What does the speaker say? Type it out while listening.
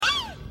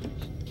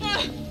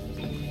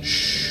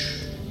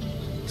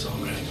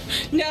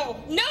No,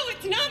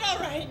 it's not all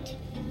right.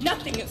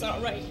 Nothing is all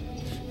right.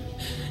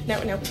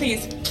 Now,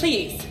 please,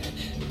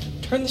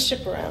 turn the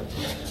ship around.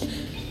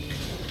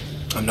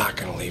 I'm not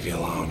gonna leave you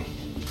alone.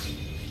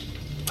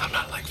 I'm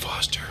not like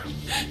Foster.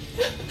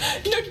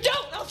 No,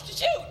 don't! I'll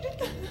shoot!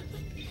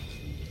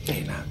 No,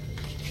 you're not.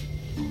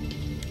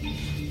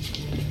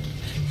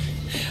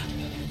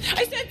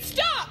 I said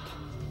stop!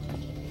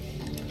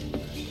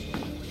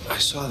 I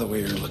saw the way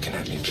you were looking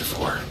at me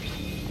before.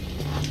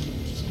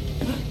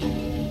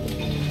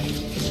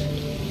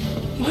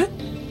 What?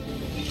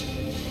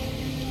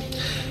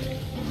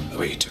 The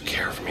way you took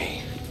care of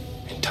me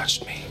and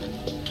touched me.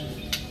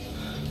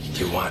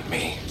 You want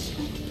me.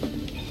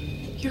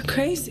 You're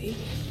crazy.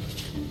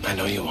 I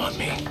know you want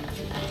me.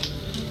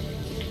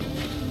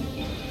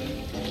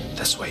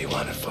 That's why you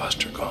wanted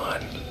Foster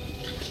gone.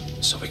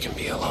 So we can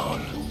be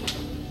alone.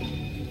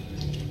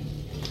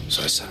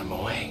 So I sent him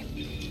away.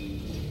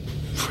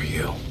 For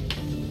you.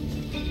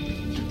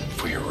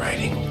 For your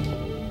writing.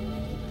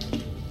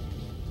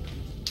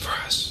 For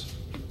us.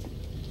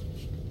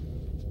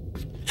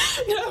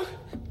 No.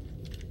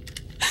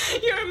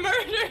 You're a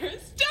murderer.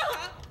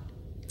 Stop!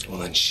 Well,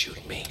 then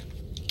shoot me.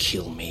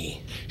 Kill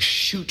me.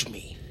 Shoot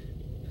me.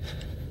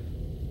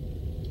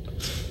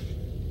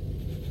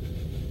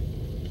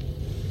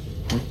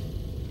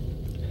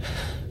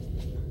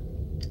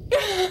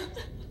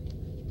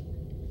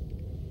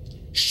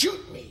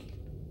 Shoot me.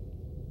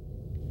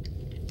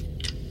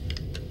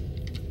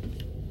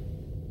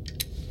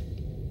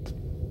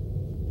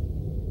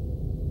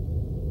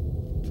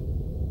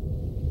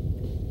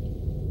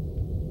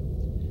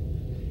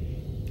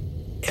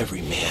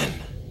 Every man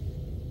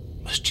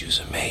must choose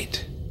a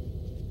mate,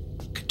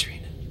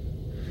 Katrina.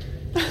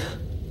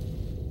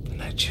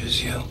 And I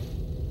choose you.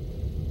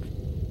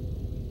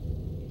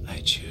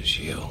 I choose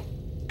you.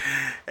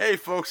 Hey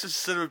folks, this is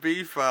Cinema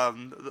Beef.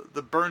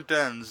 The burnt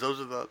ends,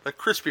 those are the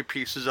crispy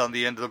pieces on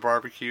the end of the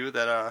barbecue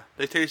that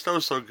they taste oh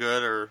so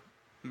good, or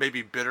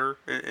maybe bitter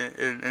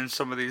in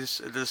some of these,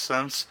 in this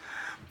sense.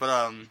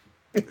 But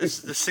this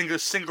is the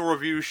single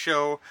review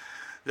show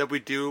that we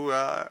do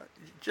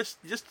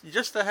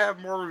just to have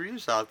more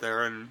reviews out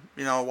there and,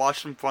 you know,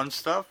 watch some fun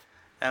stuff.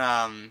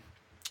 And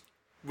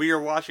we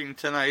are watching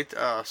tonight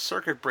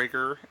Circuit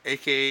Breaker,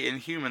 aka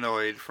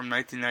Inhumanoid, from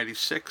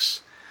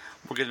 1996.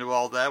 We'll get into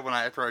all that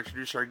after I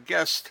introduce our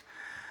guest.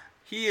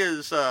 He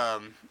is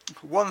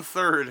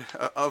 1/3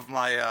 of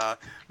my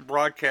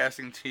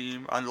broadcasting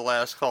team on the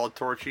last call of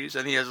Torchies,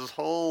 and he has this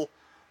whole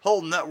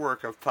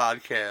network of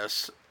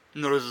podcasts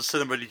known as the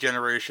Cinema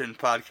Degeneration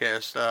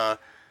podcast. I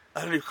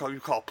don't even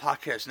call it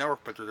podcast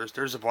network, but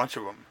there's a bunch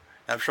of them.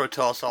 I'm sure he'll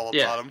tell us all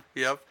about them.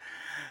 Yep.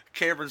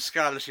 Cameron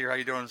Scott is here. How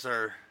you doing,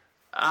 sir?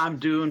 I'm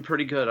doing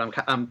pretty good.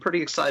 I'm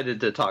pretty excited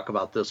to talk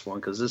about this one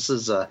because this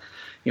is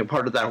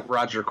part of that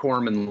Roger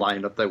Corman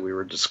lineup that we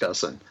were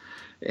discussing,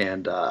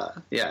 and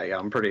yeah,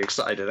 I'm pretty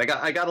excited.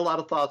 I got a lot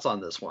of thoughts on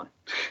this one.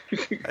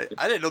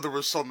 I didn't know there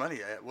was so many.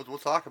 We'll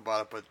talk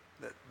about it,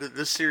 but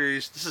this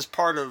series, this is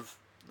part of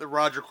the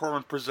Roger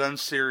Corman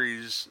Presents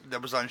series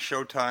that was on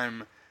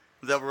Showtime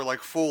that were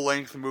like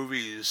full-length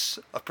movies.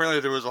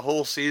 Apparently there was a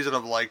whole season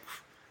of like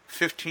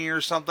 15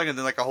 or something, and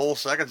then like a whole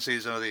second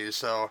season of these,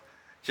 so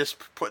just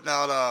putting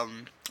out,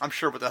 I'm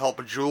sure with the help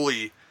of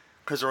Julie,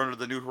 because they're under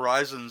the New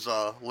Horizons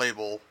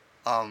label,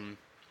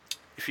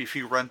 if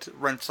you rent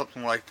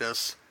something like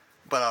this.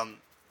 But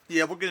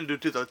yeah, we'll get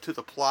into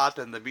the plot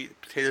and the meat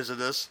and potatoes of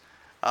this.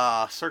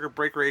 Circuit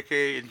Breaker,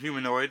 aka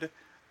Inhumanoid.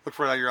 Look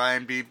for it on your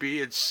IMDb.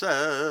 It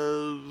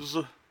says,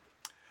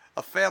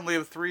 a family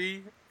of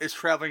 3 is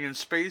traveling in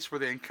space where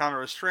they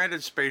encounter a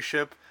stranded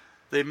spaceship.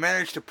 They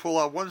manage to pull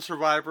out one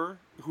survivor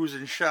who's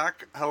in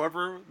shock.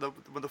 However,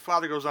 when the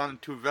father goes on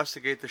to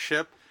investigate the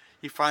ship,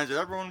 he finds that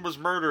everyone was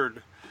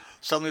murdered.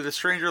 Suddenly, the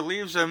stranger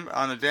leaves him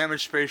on a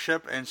damaged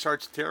spaceship and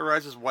starts to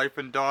terrorize his wife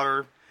and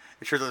daughter.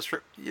 It turns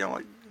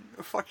out,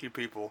 fuck you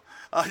people.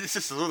 This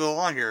is a little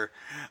long here.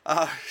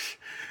 And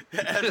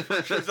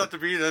it turns out to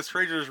be that the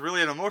stranger is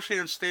really an emotionally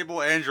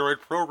unstable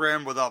android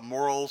programmed without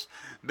morals,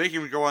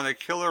 making him go on a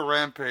killer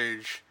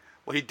rampage.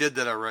 Well, he did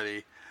that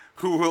already.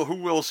 Who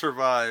will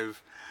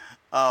survive?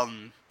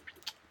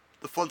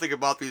 The fun thing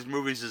about these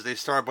movies is they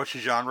star a bunch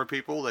of genre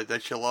people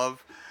that you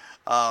love.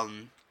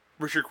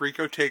 Richard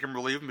Grieco, take him or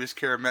leave him, he's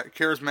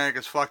charismatic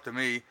as fuck to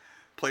me.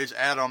 Plays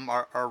Adam,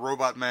 our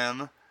robot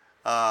man.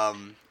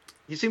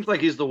 He seems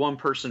like he's the one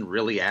person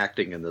really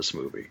acting in this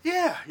movie.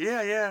 Yeah.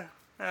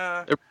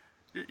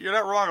 You're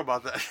not wrong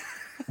about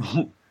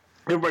that.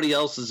 Everybody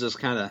else is just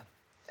kind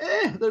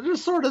of, they're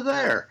just sort of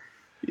there,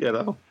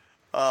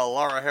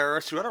 Laura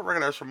Harris, who I don't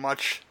recognize from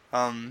much,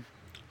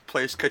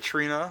 plays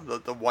Katrina,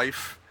 the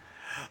wife.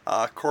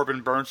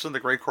 Corbin Burnson, the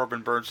great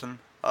Corbin Burnson,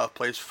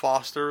 plays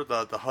Foster,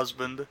 the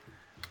husband.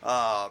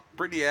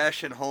 Brittany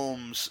Ashton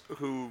Holmes,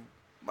 who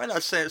might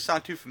not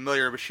sound too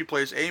familiar, but she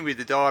plays Amy,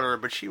 the daughter,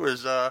 but she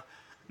was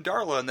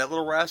Darla in that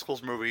Little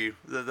Rascals movie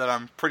that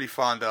I'm pretty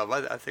fond of.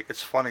 I think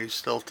it's funny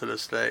still to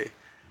this day.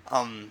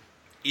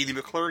 Edie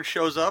McClurg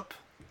shows up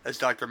as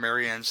Dr.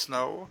 Marianne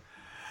Snow.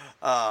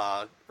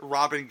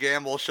 Robin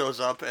Gamble shows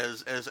up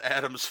as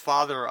Adam's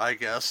father, I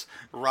guess.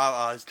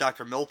 As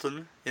Dr.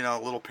 Milton, a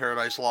little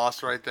Paradise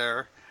Lost right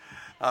there.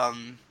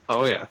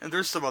 Oh yeah. And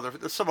there's some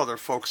other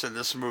folks in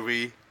this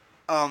movie.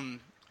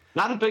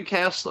 Not a big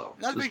cast though.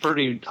 It's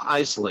pretty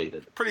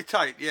isolated. Pretty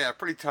tight, yeah,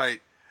 pretty tight.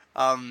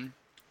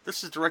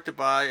 This is directed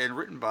by and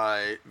written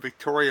by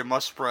Victoria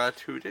Muspratt,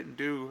 who didn't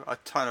do a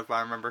ton, if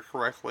I remember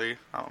correctly.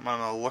 I'm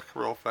gonna look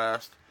real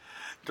fast.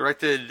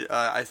 Directed,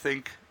 I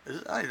think,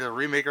 is it either a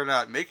remake or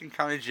not? Macon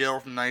County Jail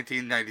from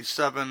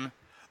 1997,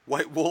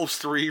 White Wolves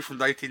 3 from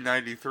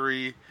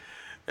 1993,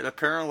 and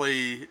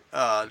apparently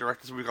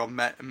directed this movie called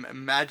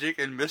Magic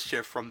and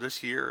Mischief from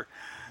this year.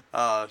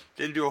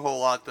 Didn't do a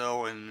whole lot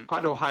though, and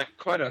quite a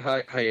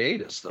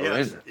hiatus though,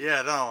 isn't it?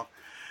 Yeah, no.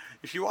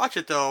 If you watch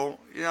it though,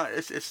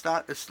 it's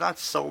not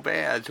so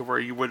bad to where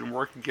you wouldn't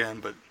work again.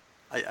 But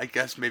I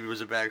guess maybe it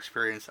was a bad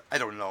experience. I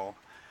don't know.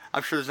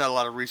 I'm sure there's not a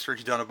lot of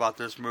research done about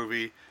this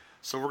movie,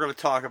 so we're going to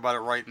talk about it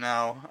right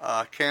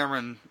now.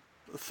 Cameron,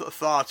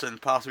 thoughts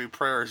and possibly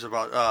prayers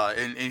about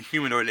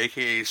Inhumanoid,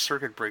 aka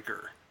Circuit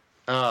Breaker.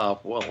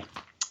 Jeez,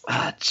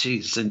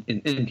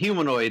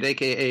 Inhumanoid,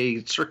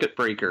 aka Circuit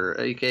Breaker,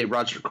 aka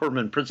Roger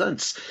Corman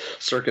presents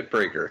Circuit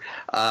Breaker.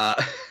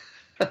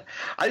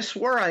 I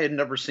swore I had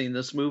never seen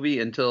this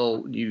movie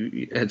until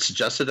you had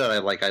suggested it. I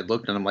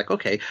looked and I'm like,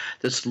 okay,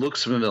 this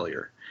looks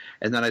familiar.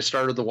 And then I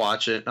started to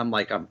watch it. And I'm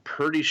like, I'm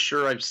pretty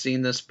sure I've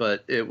seen this,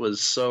 but it was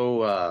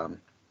so.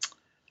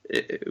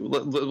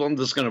 I'm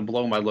just going to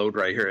blow my load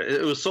right here.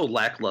 It was so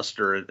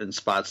lackluster in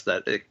spots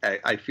that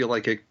I feel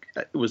like it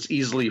was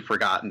easily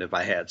forgotten if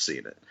I had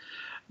seen it.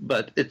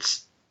 But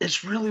it's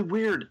really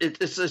weird.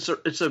 It's a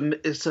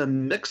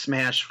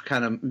mismatch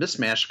kind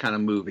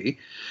of movie.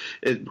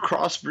 It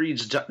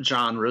crossbreeds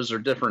genres or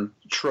different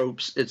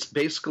tropes. It's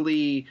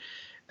basically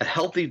a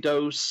healthy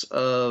dose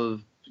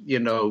of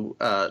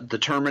the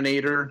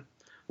Terminator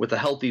with a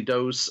healthy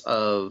dose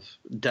of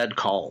Dead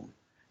Calm.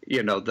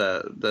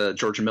 The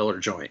George Miller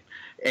joint,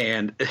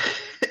 and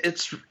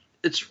it's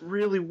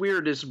really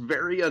weird. It's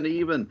very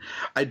uneven.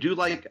 I do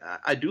like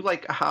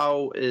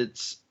how it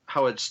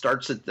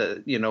starts at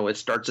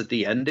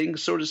the ending,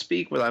 so to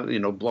speak, without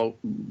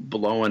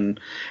blowing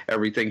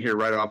everything here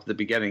right off the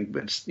beginning.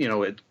 But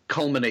it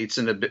culminates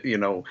in a bit,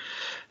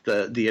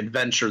 the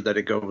adventure that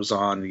it goes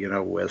on,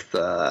 with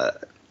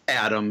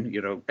Adam,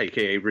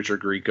 aka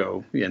Richard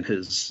Grieco, and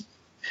his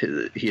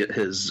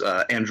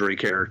android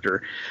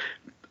character.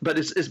 But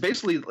it's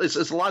basically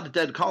it's a lot of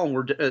Dead Calm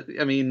where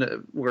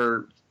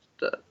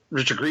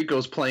Richard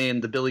Grieco's playing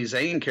the Billy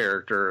Zane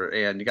character,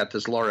 and you got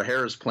this Laura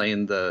Harris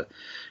playing the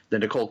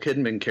Nicole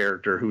Kidman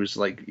character, who's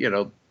like,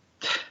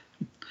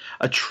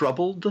 a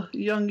troubled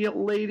young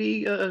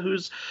lady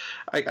who's.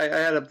 I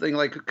had a thing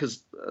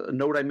because a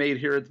note I made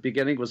here at the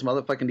beginning was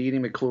motherfucking Edie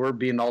McClure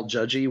being all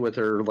judgy with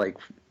her,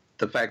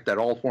 the fact that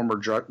all former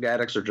drug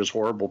addicts are just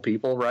horrible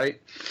people, right?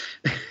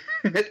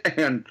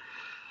 And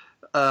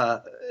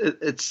I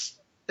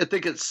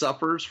think it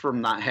suffers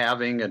from not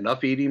having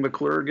enough Edie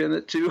McClure in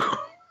it too.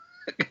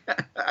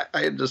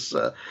 I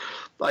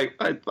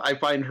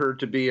find her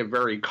to be a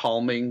very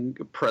calming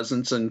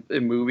presence in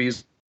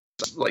movies.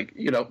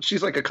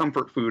 She's like a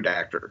comfort food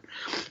actor.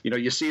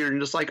 You see her and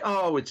you're just like,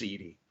 oh, it's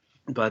Edie.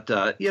 But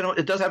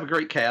it does have a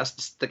great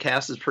cast. The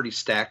cast is pretty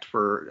stacked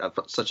for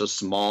such a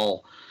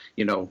small,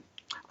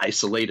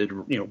 isolated,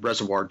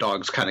 Reservoir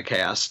Dogs kind of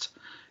cast.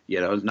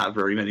 Not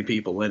very many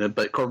people in it,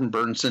 but Corbin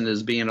Burnson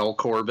is being all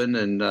Corbin,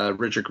 and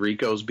Richard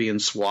Grieco's being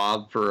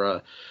suave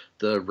for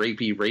the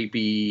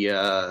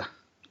rapey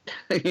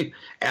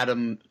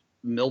Adam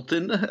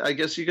Milton, I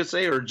guess you could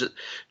say, or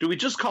do we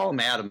just call him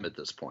Adam at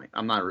this point?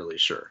 I'm not really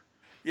sure.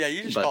 Yeah,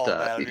 you just call him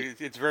Adam.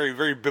 It's very,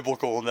 very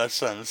biblical in that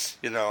sense,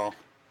 Yeah.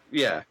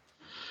 Yeah.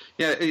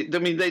 I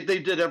mean, they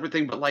did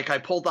everything, but I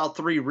pulled out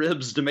 3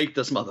 ribs to make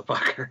this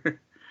motherfucker.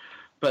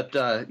 But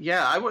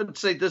I would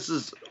say this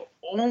is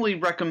only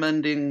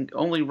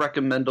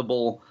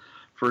recommendable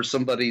for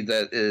somebody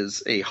that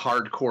is a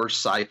hardcore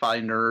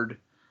sci-fi nerd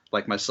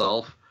like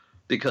myself,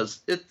 because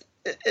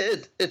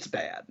it's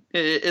bad.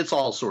 It's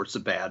all sorts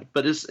of bad,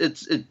 but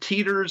it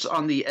teeters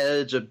on the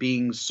edge of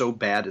being so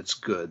bad it's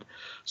good.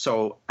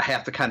 So I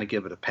have to kind of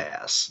give it a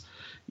pass.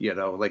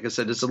 Like I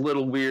said, it's a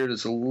little weird,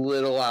 it's a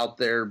little out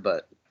there,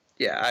 but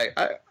yeah,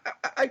 I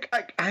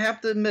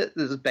have to admit,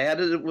 as bad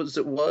as it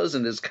was,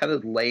 and as kind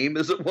of lame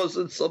as it was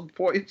at some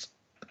points.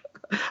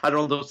 I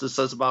don't know what this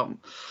says about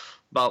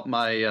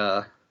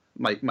my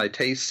my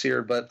tastes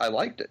here, but I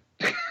liked it.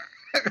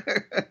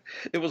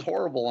 It was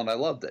horrible, and I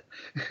loved it.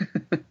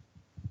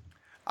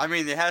 I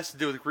mean, it has to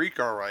do with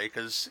Grieco, right?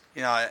 Because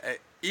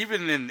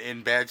even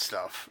in bad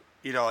stuff,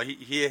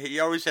 he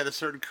always had a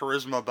certain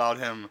charisma about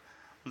him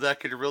that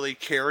could really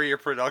carry a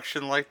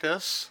production like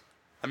this.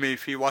 I mean,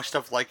 if you watch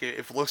stuff like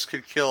If Looks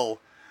Could Kill,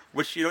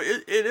 which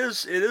it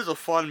is a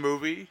fun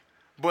movie,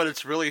 but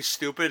it's really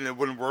stupid and it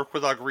wouldn't work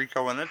without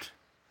Grieco in it.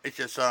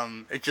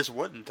 It just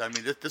wouldn't. I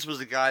mean, this was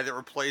the guy that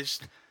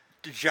replaced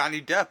Johnny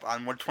Depp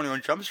on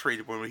 121 Jump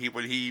Street when he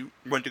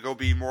went to go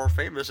be more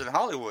famous in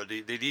Hollywood.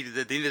 They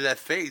needed that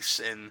face,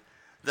 and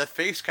that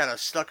face kind of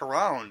stuck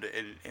around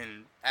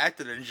and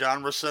acted in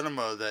genre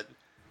cinema that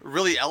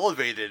really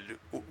elevated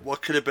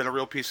what could have been a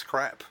real piece of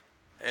crap.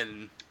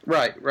 And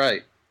right.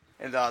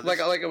 And like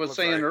I was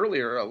saying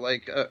earlier,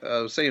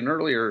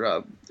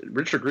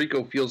 Richard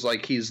Grieco feels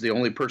like he's the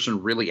only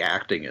person really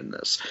acting in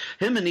this.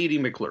 Him and Edie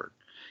McClurg.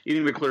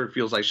 Edie McClurg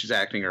feels like she's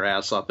acting her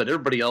ass off, but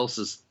everybody else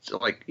is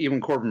like, even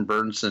Corbin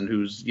Burnson,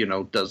 who's, you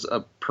know, does a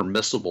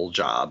permissible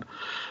job.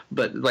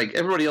 But like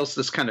everybody else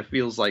just kind of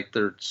feels like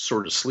they're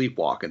sort of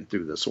sleepwalking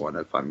through this one,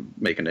 if I'm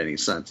making any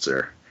sense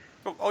there.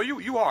 Oh,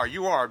 you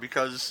are,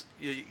 because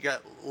you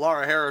got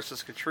Laura Harris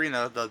as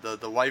Katrina,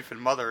 the wife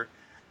and mother.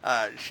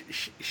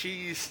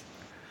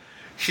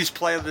 She's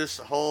playing this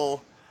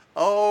whole,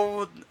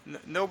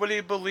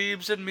 nobody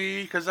believes in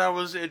me because I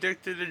was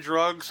addicted to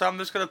drugs, so I'm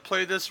just going to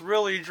play this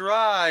really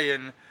dry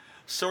and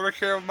sort of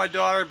care of my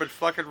daughter, but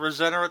fucking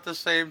resent her at the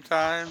same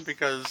time,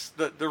 because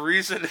the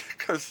reason,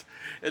 because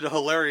in a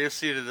hilarious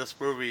scene in this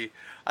movie,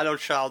 I know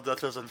child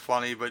death isn't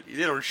funny, but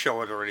they don't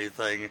show it or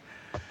anything.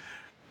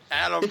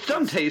 It's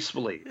done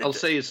tastefully. I'll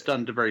say it's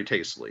done very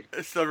tastefully.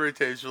 It's done very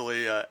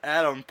tastefully.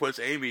 Adam puts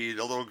Amy,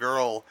 the little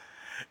girl,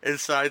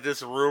 inside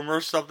this room or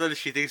something.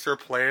 She thinks they're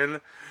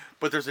playing,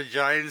 but there's a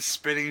giant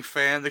spinning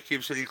fan that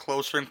keeps getting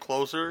closer and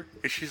closer.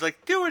 And she's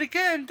like, do it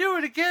again, do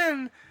it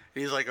again.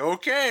 And he's like,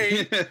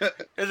 okay.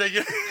 And then,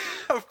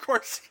 of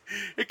course,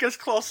 it gets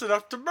close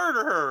enough to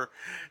murder her.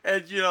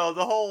 And, you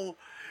know,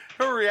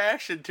 her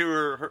reaction to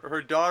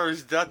her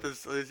daughter's death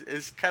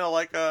is kind of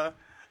like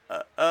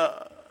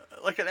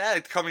like an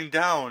addict coming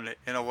down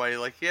in a way.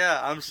 Like, yeah,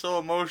 I'm so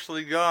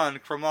emotionally gone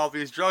from all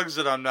these drugs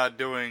that I'm not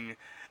doing.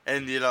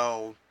 And, you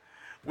know,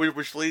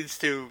 which leads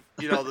to,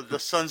 you know, the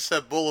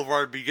Sunset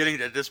Boulevard beginning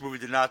that this movie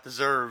did not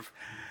deserve.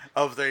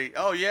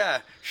 Oh yeah,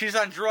 she's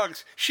on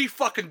drugs. She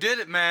fucking did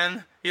it,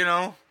 man. You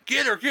know,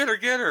 get her,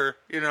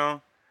 you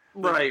know.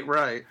 Right.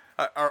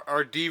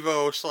 Our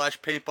Devo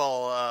 /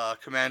 paintball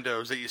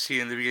commandos that you see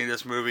in the beginning of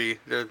this movie,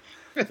 they're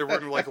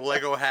wearing like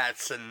Lego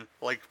hats and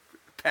like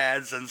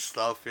pads and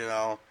stuff, you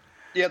know.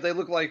 Yeah, they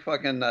look like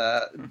fucking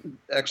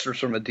extras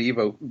from a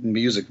Devo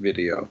music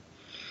video.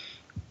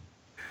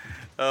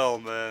 Oh,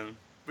 man.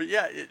 But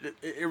yeah,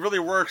 it really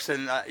works,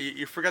 and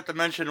you forgot to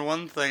mention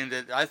one thing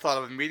that I thought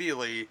of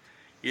immediately,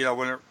 you know,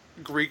 when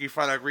you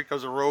find out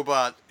Rico's a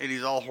robot and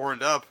he's all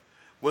horned up,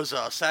 was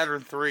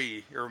Saturn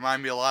III. It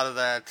reminded me a lot of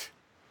that.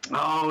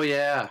 Oh,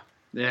 yeah.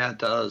 Yeah, it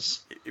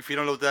does. If you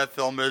don't know what that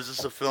film is,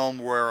 it's a film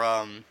where,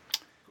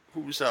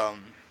 who's the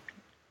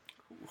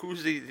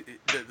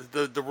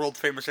world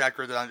famous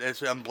actor that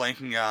I'm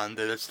blanking on,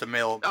 that it's the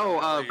male.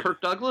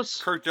 Kirk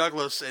Douglas? Kirk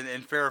Douglas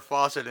and Farrah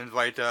Fawcett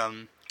invite a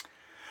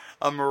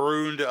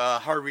marooned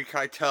Harvey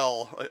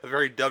Keitel,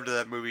 very dubbed to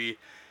that movie,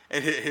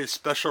 and his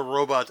special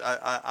robot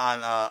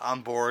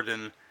on board,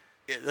 and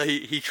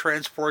he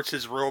transports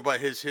his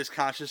robot, his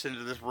conscious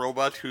into this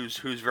robot who's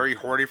very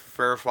horny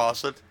for Farrah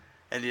Fawcett,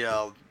 and you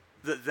know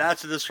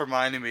that's what this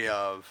reminded me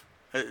of,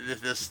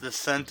 this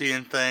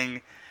sentient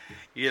thing,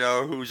 you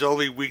know, whose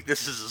only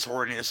weakness is his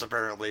horniness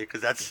apparently,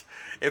 because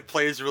it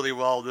plays really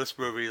well in this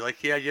movie.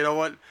 Like, yeah, you know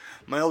what,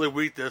 my only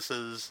weakness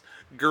is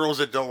girls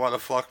that don't want to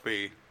fuck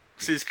me.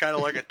 So he's kind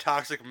of like a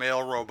toxic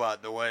male robot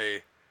in a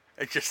way.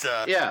 It just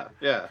yeah.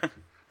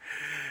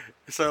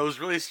 So it was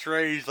really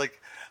strange, like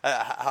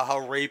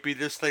how rapey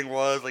this thing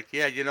was. Like,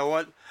 yeah, you know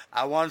what?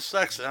 I want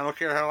sex, and I don't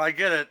care how I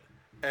get it.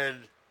 And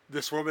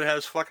this woman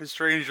has fucking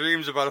strange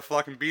dreams about a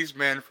fucking beast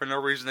man for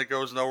no reason that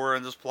goes nowhere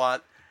in this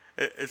plot.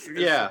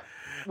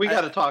 We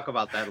got to talk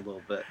about that a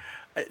little bit.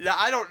 Now,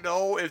 I don't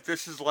know if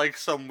this is like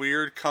some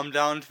weird come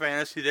down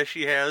fantasy that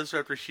she has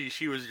after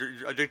she was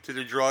addicted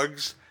to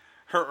drugs.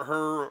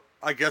 Her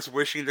I guess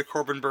wishing that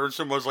Corbin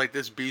Burnson was like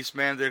this beast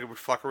man that would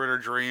fuck her in her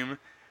dream.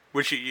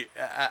 Which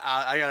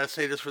I gotta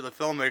say this for the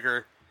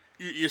filmmaker,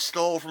 you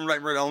stole from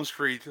Nightmare on Elm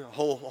Street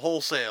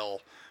wholesale,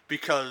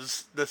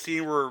 because the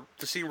scene where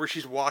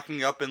she's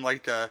walking up in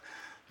like the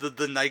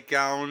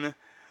nightgown,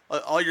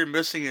 all you're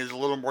missing is a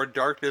little more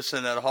darkness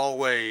in that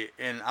hallway,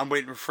 and I'm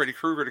waiting for Freddy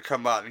Krueger to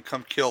come out and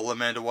come kill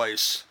Amanda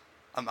Weiss.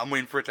 I'm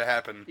waiting for it to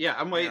happen. Yeah,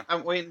 I'm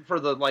waiting for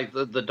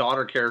the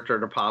daughter character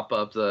to pop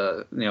up,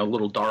 the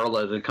little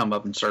Darla to come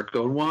up and start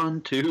going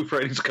 1, 2,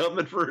 Freddy's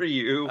coming for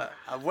you.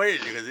 I'm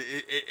waiting because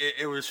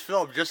it was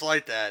filmed just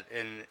like that,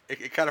 and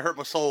it kind of hurt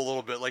my soul a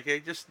little bit. Like, hey,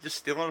 just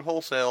stealing it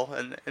wholesale,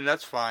 and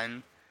that's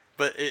fine.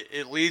 But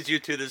it leads you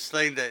to this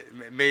thing that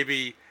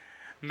maybe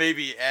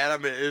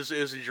Adam is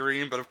a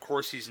dream, but of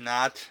course he's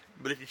not.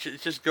 But it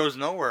just goes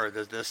nowhere.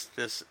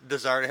 This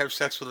desire to have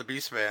sex with a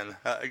beast man.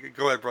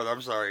 Go ahead, brother.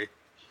 I'm sorry.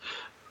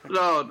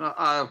 No,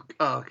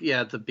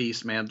 yeah, the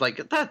beast man.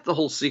 Like that, the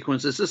whole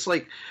sequence is just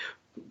like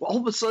all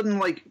of a sudden,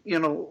 like,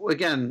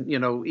 again,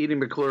 Edie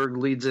McClurg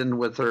leads in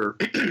with her,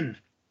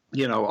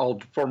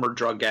 all former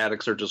drug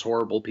addicts are just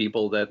horrible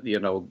people that,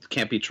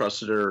 can't be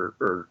trusted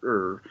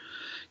or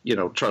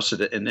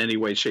trusted in any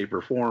way, shape,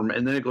 or form.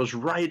 And then it goes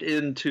right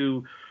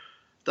into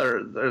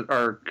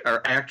our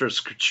actress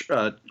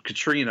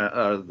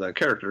Katrina, the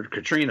character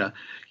Katrina,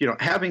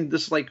 having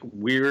this like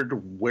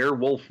weird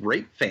werewolf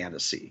rape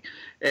fantasy,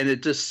 and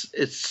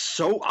it's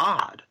so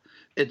odd.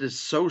 It is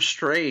so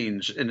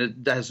strange, and it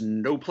has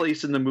no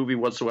place in the movie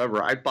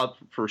whatsoever. I thought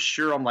for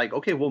sure, I'm like,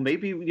 okay, well,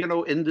 maybe,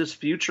 in this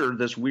future,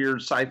 this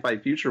weird sci-fi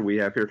future we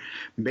have here,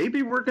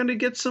 maybe we're going to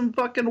get some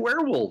fucking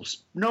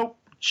werewolves. Nope,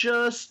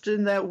 just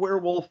in that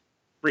werewolf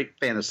rape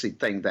fantasy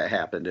thing that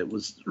happened. It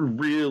was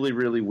really,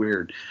 really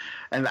weird.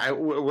 And I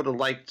would have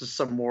liked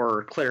some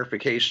more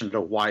clarification to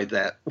why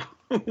that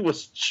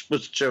was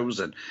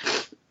chosen.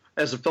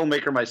 As a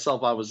filmmaker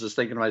myself, I was just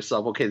thinking to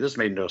myself, okay, this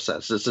made no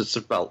sense. This just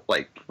felt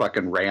like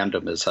fucking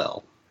random as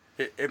hell.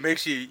 It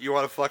makes you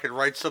want to fucking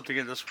write something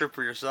in the script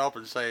for yourself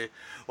and say,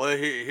 well,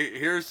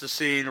 here's the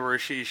scene where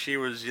she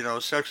was,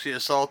 sexually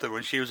assaulted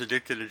when she was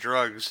addicted to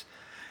drugs,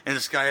 and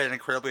this guy had an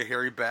incredibly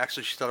hairy back,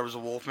 so she thought it was a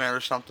wolf man or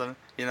something.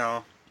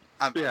 Yeah.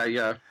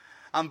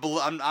 I'm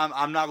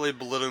not really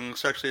belittling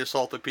sexually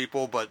assaulted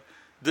people, but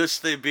this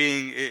thing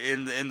being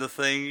in the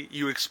thing,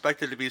 you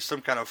expect it to be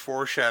some kind of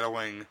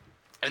foreshadowing.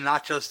 And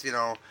not just,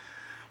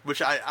 which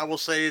I will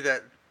say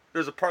that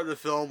there's a part of the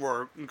film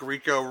where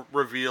Grieco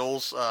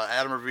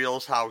Adam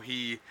reveals how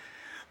he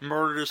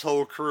murdered his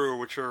whole crew,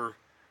 which are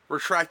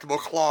retractable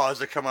claws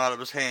that come out of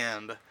his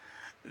hand.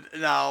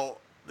 Now,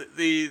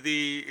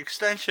 the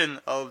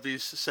extension of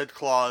these said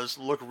claws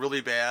look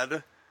really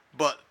bad,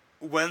 but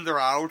when they're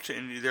out,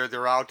 and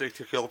they're out to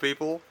kill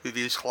people,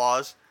 these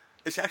claws,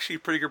 it's actually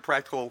pretty good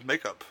practical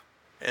makeup.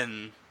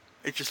 And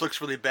it just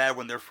looks really bad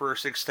when they're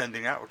first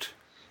extending out.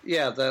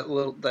 Yeah,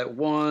 that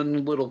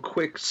one little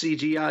quick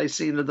CGI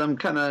scene of them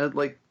kind of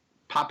like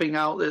popping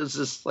out is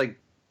just like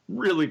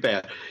really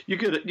bad. You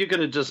could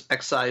have just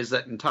excised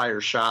that entire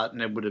shot,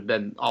 and it would have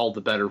been all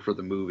the better for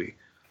the movie.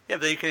 Yeah,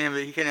 but you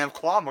can have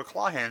claw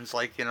hands,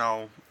 like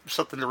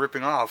something they're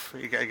ripping off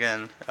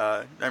again.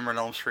 Nightmare on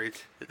Elm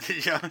Street. At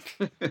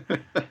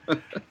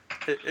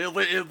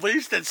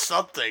least it's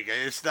something.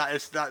 It's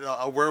not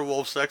a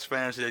werewolf sex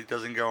fantasy that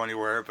doesn't go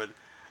anywhere. But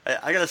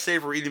I gotta say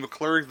for Edie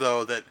McClurg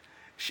though that.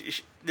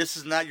 This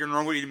is not your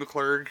normal Edie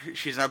McClurg.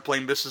 She's not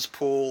playing Mrs.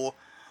 Poole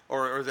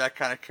or that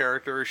kind of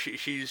character.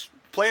 She's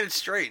playing it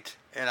straight,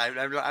 and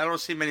I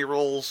don't see many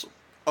roles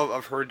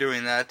of her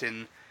doing that.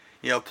 And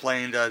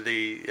playing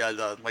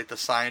the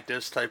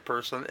scientist type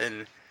person,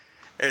 and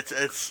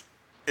it's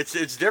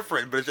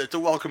different, but it's a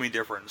welcoming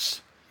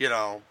difference.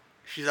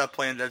 She's not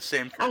playing that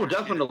same character. Oh,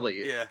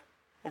 definitely. Yeah.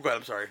 Oh, God,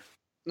 I'm sorry.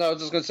 No, I was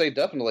just going to say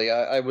definitely.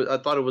 I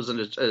thought it was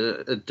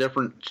a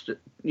different,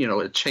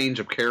 a change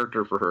of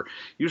character for her.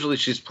 Usually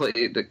she's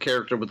played the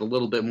character with a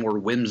little bit more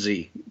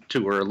whimsy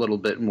to her, a little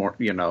bit more,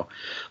 a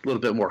little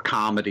bit more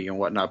comedy and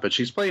whatnot. But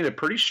she's playing it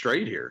pretty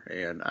straight here,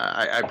 and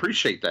I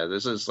appreciate that.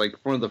 This is like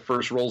one of the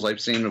first roles I've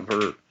seen of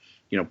her,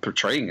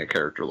 portraying a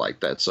character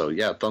like that. So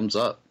yeah, thumbs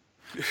up.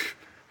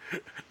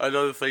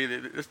 Another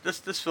thing,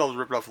 this film's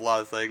ripping off a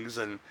lot of things,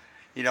 and.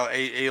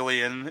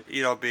 Alien,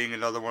 being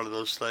another one of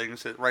those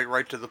things,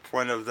 right to the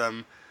point of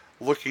them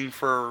not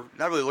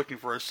really looking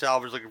for a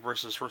salvage, looking for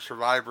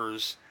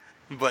survivors,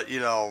 but,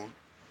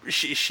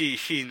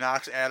 she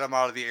knocks Adam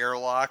out of the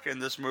airlock in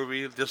this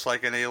movie, just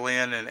like an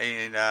alien,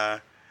 and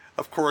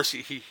of course,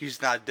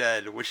 he's not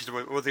dead, which is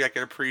one thing I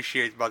can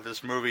appreciate about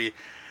this movie,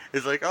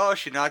 is like, oh,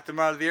 she knocked him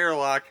out of the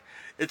airlock.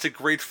 It's a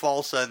great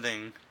false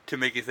ending to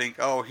make you think,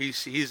 oh,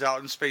 he's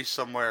out in space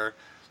somewhere.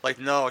 Like,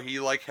 no, he,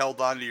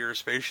 held on to your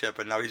spaceship,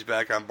 and now he's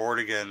back on board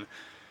again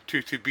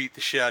to beat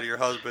the shit out of your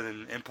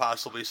husband and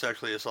possibly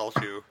sexually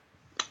assault you.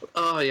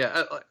 Oh,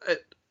 yeah.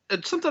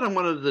 It's something I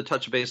wanted to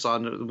touch base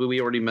on. We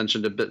already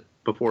mentioned a bit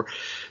before.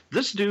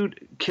 This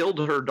dude killed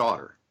her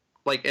daughter.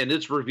 And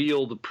it's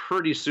revealed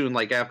pretty soon,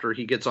 after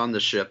he gets on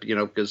the ship,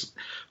 because,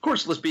 of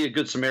course, let's be a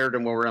good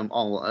Samaritan when we're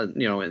all,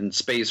 in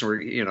space, and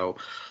we're,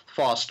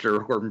 Foster,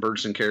 Gordon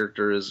Bergson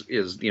character, is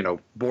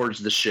boards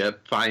the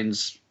ship,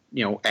 finds,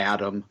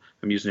 Adam.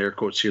 I'm using air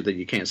quotes here that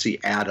you can't see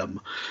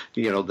Adam,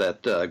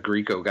 that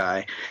Grieco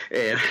guy,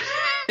 and,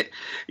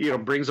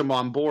 brings him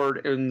on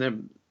board, and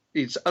then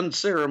he's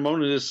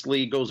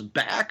unceremoniously goes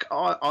back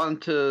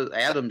onto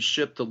Adam's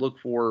ship to look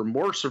for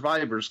more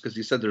survivors, because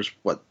he said there's,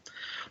 what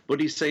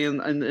did he say in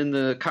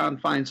the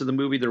confines of the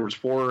movie? There was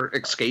 4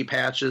 escape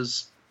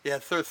hatches. Yeah,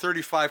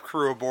 35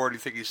 crew aboard, I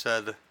think he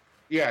said.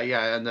 Yeah,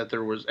 and that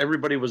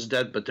everybody was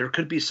dead, but there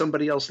could be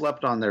somebody else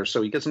left on there.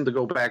 So he gets him to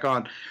go back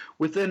on.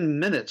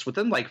 Within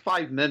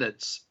 5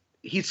 minutes,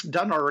 he's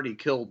already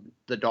killed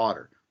the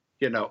daughter.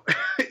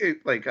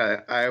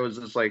 I was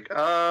just like,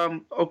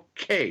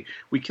 okay,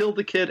 we killed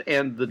the kid,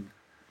 and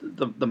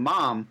the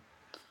mom,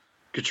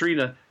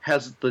 Katrina,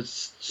 has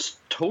this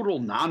total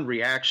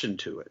non-reaction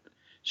to it.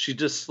 She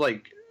just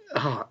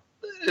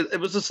it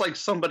was just like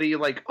somebody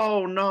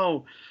oh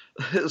no,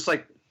 it's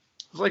like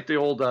the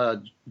old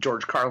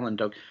George Carlin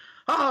joke.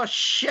 Oh,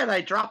 shit,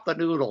 I dropped the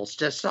noodles.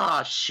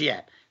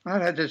 Shit.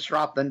 I just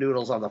dropped the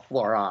noodles on the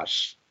floor. Oh,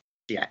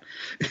 shit.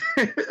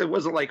 It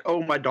wasn't like,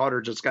 oh, my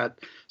daughter just got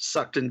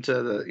sucked into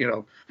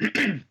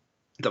the,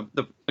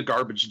 the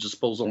garbage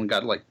disposal and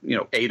got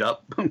ate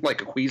up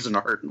like a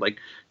Cuisinart. Like,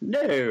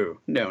 no.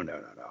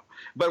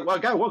 But I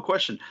got one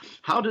question: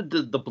 how did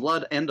the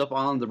blood end up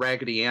on the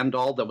Raggedy Ann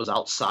doll that was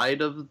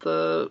outside of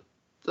the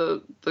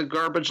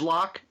garbage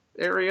lock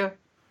area?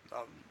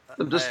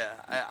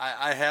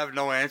 I have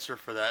no answer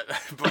for that,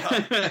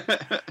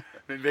 but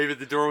maybe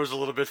the door was a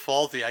little bit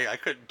faulty. I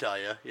couldn't tell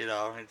you.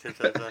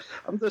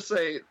 I'm just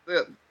saying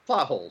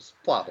plot holes.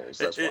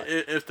 That's why.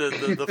 If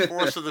the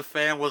force of the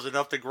fan was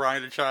enough to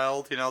grind a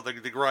child,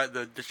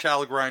 the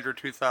child grinder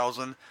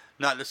 2000,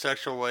 not in a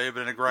sexual way,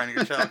 but in a grinding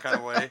a child kind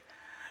of way.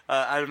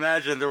 I'd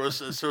imagine there was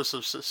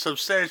some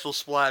substantial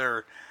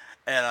splatter,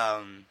 and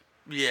I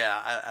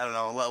don't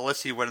know.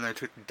 Unless he went in there and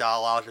took the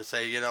doll out to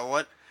say, you know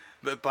what.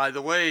 But by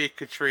the way,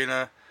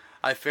 Katrina,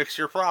 I fixed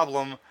your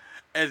problem,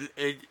 and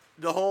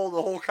the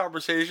whole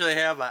conversation they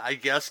have, I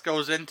guess,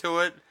 goes into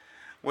it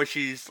when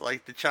she's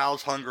like, the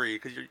child's hungry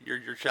because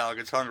your child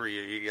gets hungry.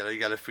 You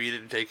gotta feed it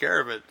and take care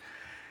of it.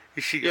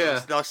 She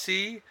goes, now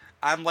see,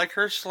 I'm like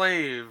her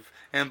slave,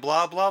 and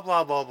blah blah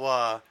blah blah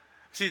blah.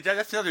 See,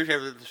 that's another thing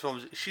of this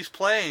film. She's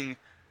playing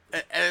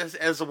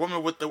as a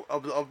woman with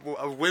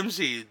a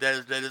whimsy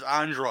that is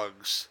on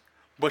drugs,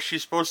 but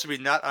she's supposed to be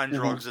not on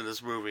drugs in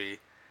this movie.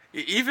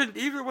 Even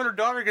when her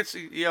daughter gets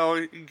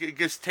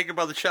taken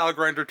by the child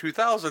grinder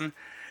 2000,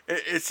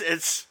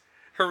 it's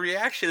her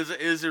reaction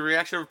is the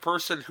reaction of a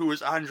person who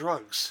is on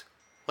drugs.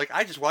 Like,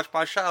 I just watched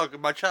my child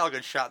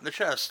get shot in the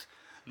chest.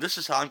 This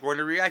is how I'm going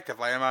to react if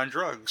I am on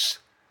drugs.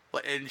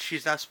 And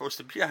she's not supposed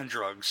to be on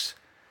drugs.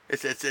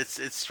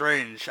 It's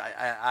strange.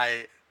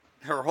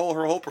 Her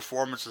whole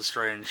performance is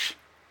strange.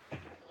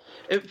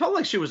 It felt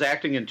like she was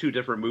acting in two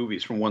different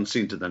movies from one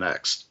scene to the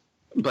next.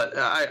 But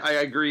I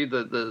agree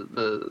that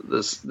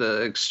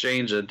the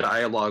exchange of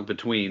dialogue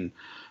between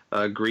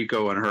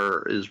Grieco and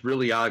her is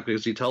really odd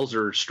because he tells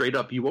her straight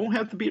up, "You won't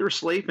have to be her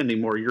slave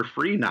anymore. You're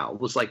free now." It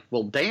was like,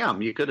 well,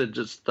 damn, you could have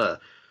just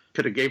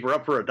gave her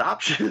up for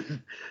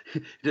adoption.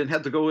 You didn't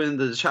have to go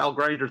into the child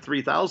grinder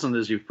 3000,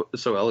 as you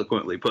so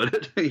eloquently put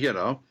it.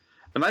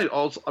 And I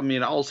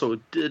also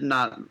did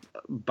not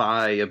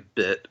buy a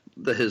bit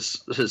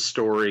his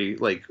story,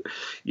 like,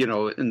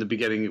 in the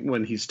beginning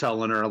when he's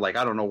telling her, like,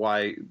 I don't know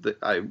why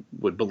I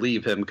would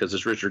believe him because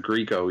it's Richard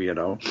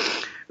Grieco,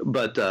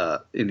 but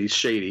and he's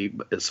shady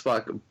as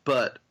fuck.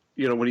 But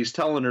when he's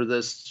telling her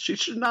this, she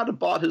should not have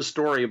bought his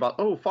story about,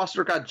 oh,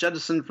 Foster got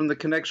jettisoned from the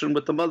connection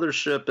with the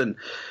mothership and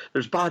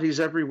there's bodies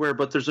everywhere,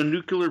 but there's a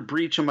nuclear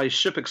breach and my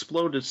ship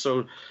exploded,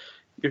 so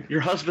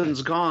your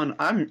husband's gone.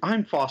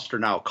 I'm Foster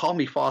now. Call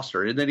me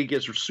Foster. And then he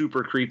gets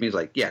super creepy. He's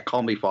like, yeah,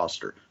 call me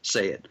Foster.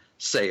 Say it.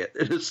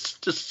 And it's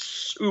just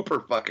super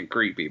fucking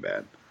creepy,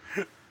 man.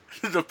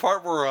 The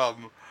part where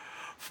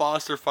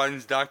Foster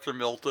finds Dr.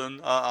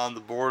 Milton on the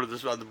board of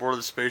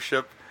the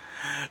spaceship,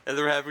 and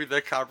they're having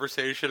that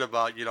conversation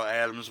about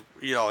Adams.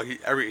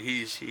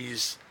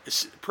 He's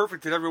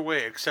perfect in every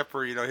way except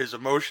for his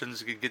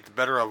emotions can get the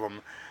better of him.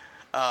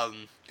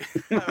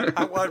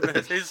 I wanted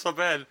to say so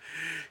bad.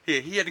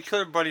 He had to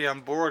kill everybody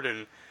on board,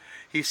 and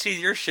he's seen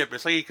your ship.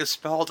 It's like he could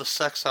smell the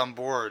sex on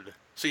board,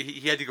 so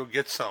he had to go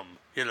get some.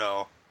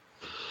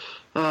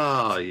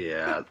 Oh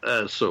yeah,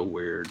 that's so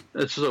weird.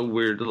 It's so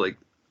weird. Like,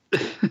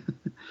 I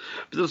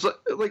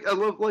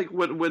love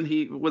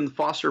when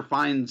Foster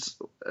finds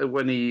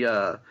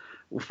the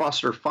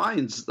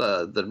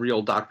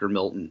real Dr.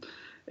 Milton.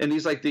 And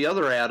he's like, the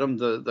other Adam,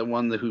 the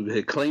one who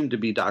had claimed to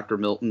be Dr.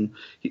 Milton,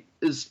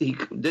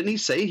 didn't he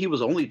say he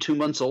was only 2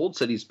 months old?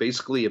 Said he's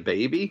basically a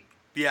baby?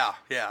 Yeah.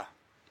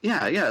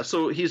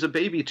 So he's a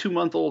baby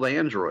 2-month-old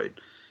android.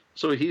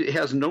 So he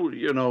has no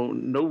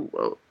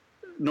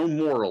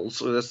morals.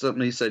 So that's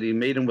something he said. He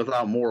made him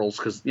without morals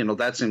because,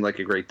 that seemed like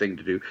a great thing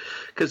to do.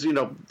 Because,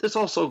 this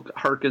also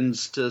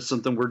harkens to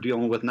something we're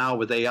dealing with now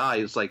with AI.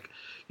 It's like,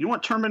 you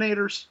want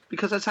Terminators?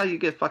 Because that's how you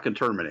get fucking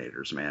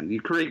Terminators, man.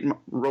 You create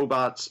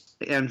robots,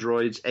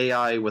 androids,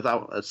 AI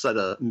without a set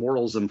of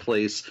morals in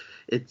place.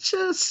 It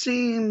just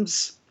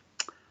seems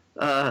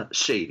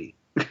shady.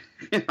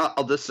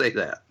 I'll just say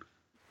that.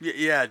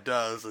 Yeah, it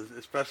does.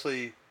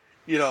 Especially,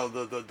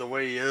 the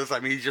way he is. I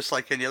mean, he's just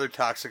like any other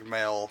toxic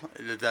male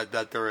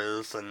that there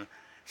is. And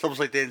it's almost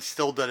like they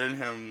instilled that in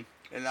him.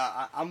 And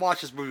I'm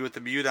watching this movie with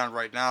the mute on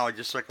right now,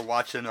 just so I can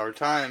watch it in our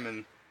time.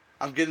 And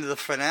I'm getting to the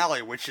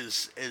finale, which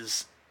is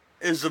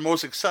the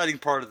most exciting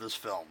part of this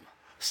film.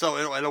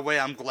 So in a way,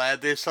 I'm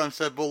glad they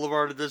Sunset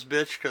Boulevarded this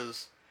bitch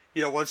because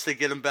once they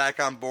get him back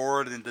on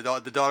board and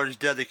the daughter's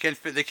dead, they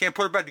can't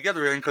put her back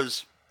together again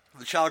because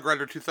the Child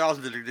Grinder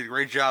 2000 did a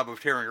great job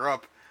of tearing her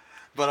up.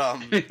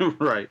 But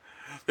right,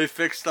 they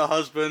fixed the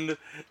husband,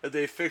 and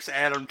they fixed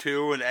Adam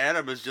too, and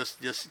Adam is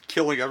just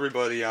killing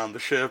everybody on the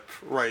ship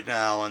right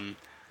now. And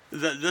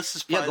this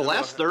is the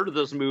last third of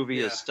this movie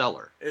is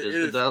stellar.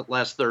 The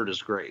last third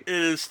is great. It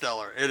is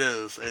stellar. It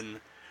is, and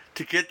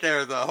to get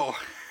there, though,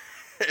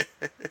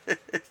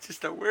 it's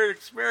just a weird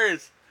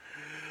experience.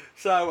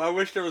 So I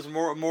wish there was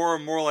more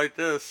and more like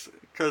this.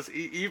 But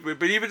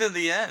even in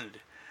the end,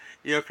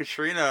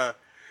 Katrina,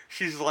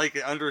 she's like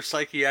under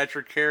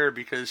psychiatric care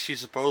because she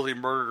supposedly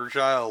murdered her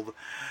child,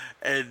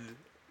 and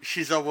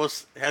she's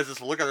almost has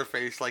this look on her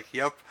face like,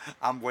 "Yep,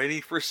 I'm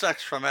waiting for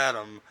sex from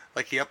Adam."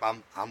 Like, "Yep,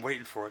 I'm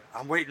waiting for it.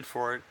 I'm waiting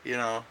for it." You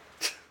know.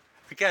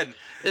 Again,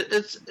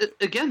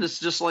 it's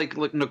just like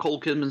Nicole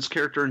Kidman's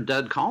character in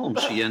Dead Calm.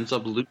 She ends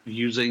up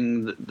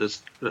using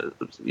this,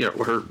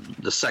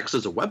 the sex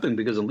as a weapon,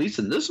 because at least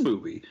in this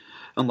movie,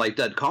 unlike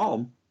Dead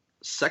Calm,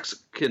 sex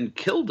can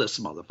kill this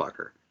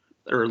motherfucker,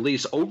 or at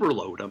least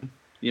overload him.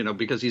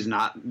 Because he's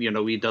not,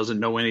 he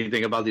doesn't know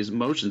anything about these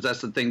emotions.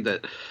 That's the thing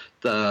that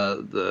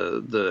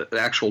the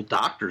actual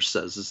doctor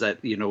says, is that,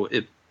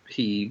 if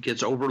he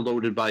gets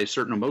overloaded by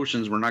certain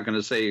emotions, we're not going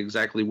to say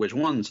exactly which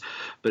ones,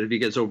 but if he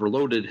gets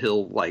overloaded,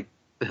 he'll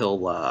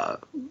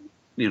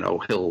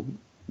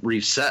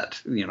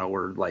reset,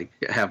 or like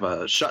have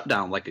a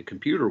shutdown like a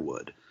computer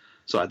would.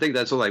 So I think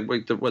that's like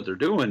what they're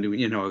doing,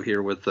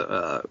 here with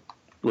the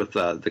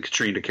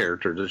Katrina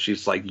character, that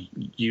she's like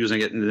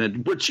using it, and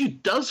then, but she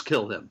does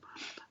kill him.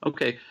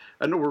 Okay,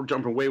 I know we're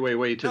jumping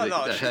way to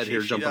the head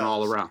here, jumping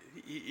all around.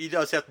 He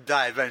does have to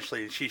die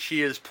eventually.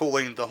 She is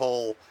pulling the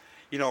whole,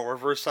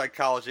 reverse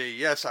psychology.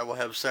 Yes, I will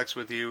have sex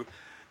with you.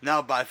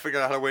 Now, but I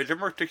figured out a way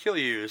to kill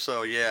you.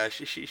 So yeah,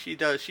 she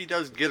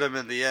does get him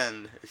in the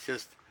end. It's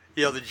just,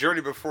 the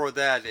journey before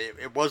that,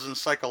 it wasn't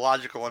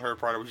psychological on her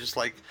part. It was just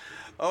like,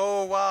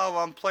 oh wow,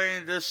 I'm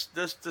playing this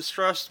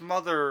distressed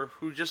mother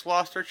who just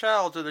lost her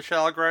child to the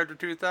child grinder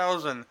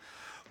 2000.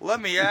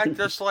 Let me act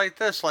just like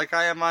this, like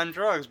I am on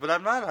drugs, but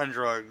I'm not on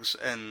drugs.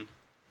 And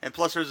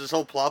plus there's this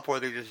whole plot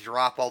point they just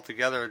drop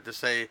altogether to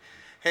say,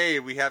 hey,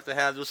 we have to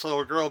have this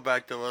little girl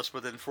back to us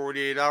within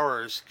 48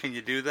 hours. Can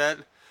you do that?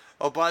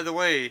 Oh, by the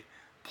way,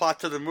 plot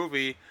to the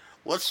movie,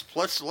 let's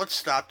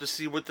stop to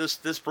see what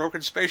this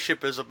broken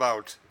spaceship is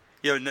about.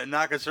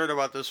 Not concerned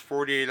about this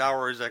 48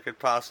 hours that could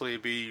possibly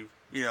be,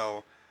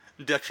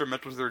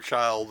 detrimental to their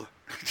child.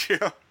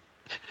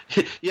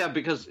 Yeah,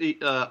 because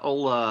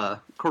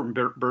Corbin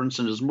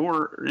Burnson is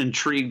more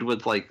intrigued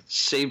with like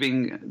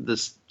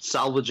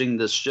salvaging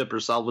this ship,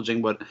 or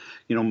salvaging what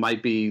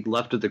might be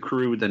left of the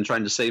crew, than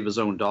trying to save his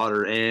own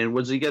daughter. And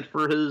what does he get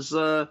for his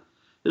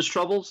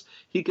troubles?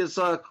 He gets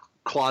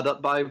clawed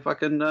up by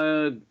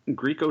fucking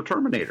Greco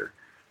Terminator.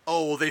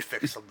 Oh, well, they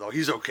fixed him though.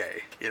 He's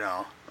okay.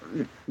 Yeah.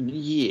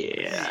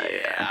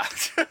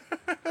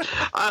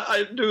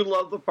 I do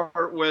love the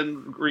part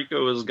when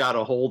Rico has got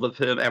a hold of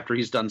him after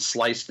he's done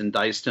sliced and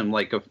diced him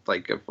like a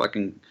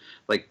fucking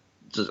like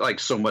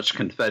so much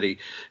confetti,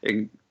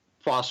 and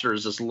Foster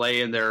is just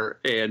laying there,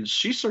 and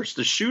she starts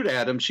to shoot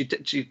at him. She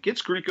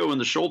gets Grieco in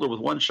the shoulder with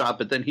one shot,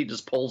 but then he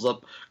just pulls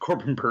up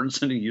Corbin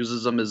Burnson and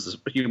uses him as a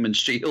human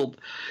shield.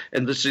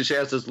 And then she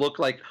has this look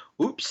like,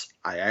 oops,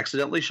 I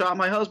accidentally shot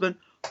my husband.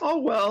 Oh,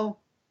 well,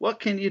 what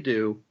can you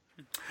do?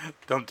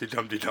 Dumpty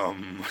dumpty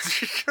dum.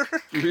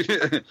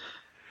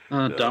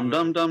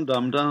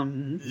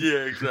 Dum.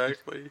 Yeah,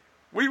 exactly.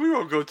 We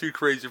won't go too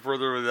crazy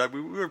further with that.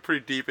 We were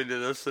pretty deep into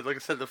this. And like I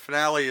said, the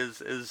finale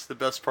is the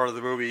best part of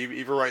the movie.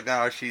 Even right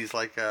now, she's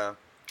like,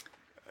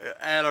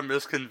 Adam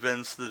is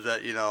convinced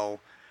that,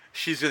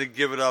 she's going to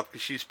give it up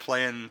because she's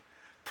playing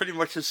pretty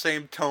much the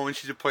same tone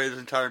she's played this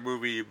entire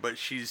movie, but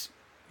she's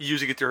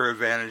using it to her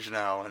advantage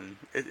now. And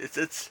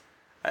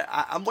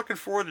I'm looking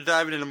forward to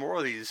diving into more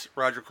of these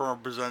Roger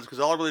Corman Presents, because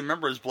all I really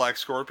remember is Black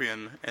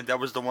Scorpion, and that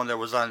was the one that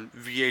was on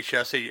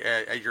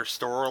VHS at your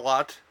store a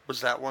lot.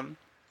 Was that one?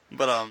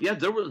 But yeah,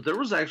 there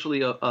was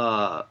actually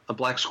a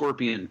Black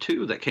Scorpion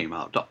 2 that came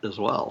out as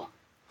well.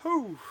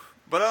 Whew.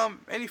 But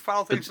any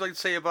final things you'd like to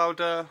say about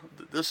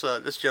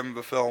this gem of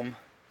a film?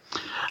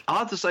 I'll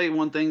have to say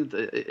one thing: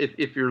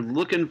 if you're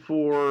looking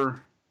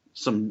for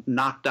some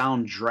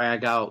knockdown,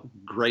 drag out,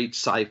 great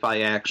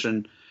sci-fi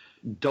action,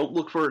 don't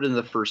look for it in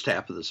the first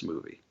half of this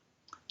movie.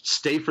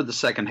 Stay for the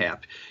second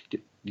half.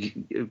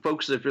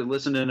 Folks, if you're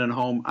listening at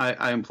home,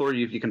 I implore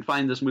you, if you can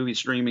find this movie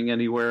streaming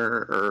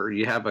anywhere, or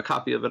you have a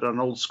copy of it on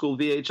old school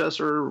VHS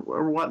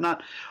or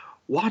whatnot,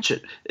 watch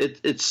it.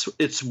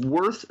 It's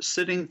worth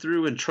sitting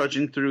through and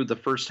trudging through the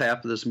first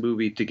half of this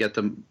movie to get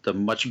the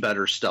much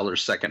better, stellar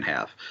second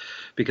half.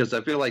 Because I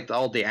feel like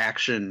all the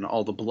action,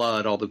 all the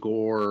blood, all the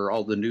gore,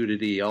 all the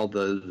nudity, all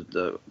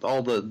the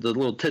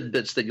little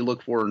tidbits that you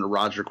look for in a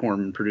Roger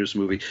Corman produced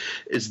movie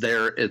is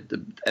there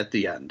at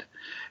the end.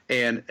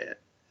 And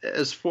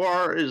as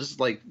far as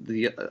like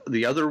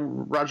the other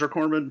Roger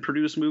Corman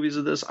produced movies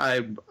of this,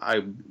 I'm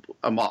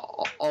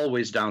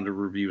always down to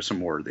review some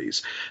more of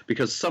these,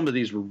 because some of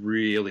these were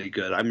really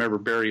good. I remember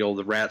Burial of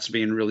the Rats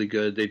being really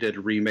good. They did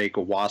a remake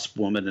of Wasp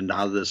Woman and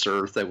Out of This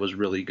Earth that was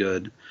really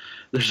good.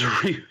 There's a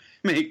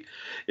remake.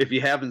 If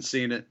you haven't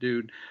seen it,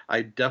 dude,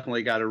 I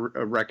definitely got to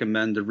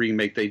recommend the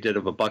remake they did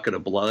of A Bucket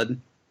of Blood,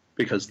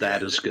 because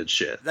that is good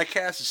shit. That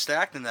cast is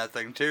stacked in that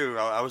thing too.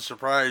 I was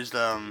surprised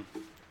that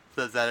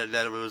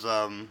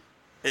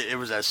it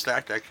was as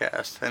stacked, that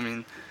cast. I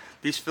mean,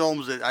 these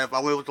films, I've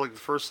only looked at like the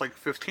first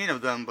 15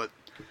 of them, but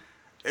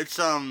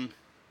it's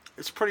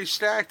pretty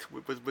stacked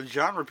with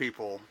genre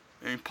people.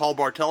 I mean, Paul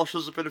Bartel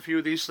shows up in a few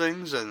of these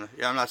things, and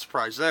yeah, I'm not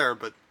surprised there.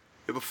 But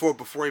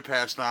before he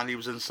passed on, he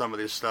was in some of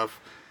this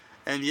stuff.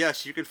 And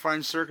yes, you can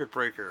find Circuit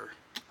Breaker.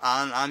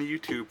 on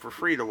YouTube for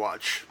free to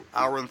watch.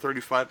 Hour and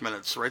 35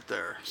 minutes right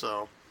there.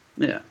 So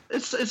yeah,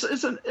 it's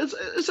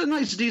a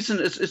nice,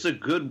 decent. It's a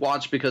good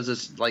watch because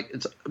it's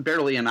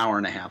barely an hour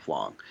and a half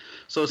long.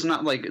 So it's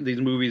not like these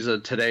movies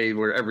of today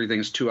where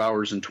everything's 2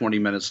 hours and 20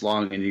 minutes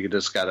long and you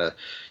just gotta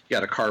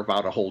carve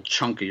out a whole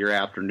chunk of your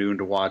afternoon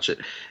to watch it.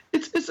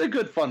 It's a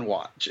good fun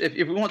watch. If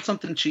you want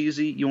something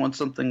cheesy, you want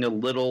something a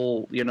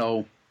little,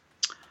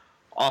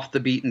 off the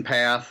beaten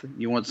path.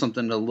 You want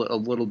something a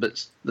little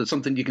bit, that's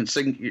something you can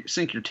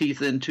sink your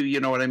teeth into. You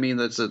know what I mean?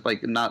 That's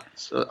not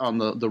on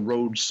the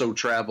road so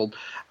traveled.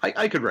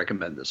 I could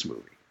recommend this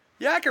movie.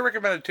 yeah, I can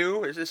recommend it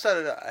too. It's not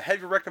a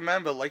heavy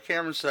recommend, but like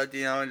Cameron said,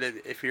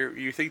 that if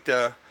you think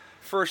the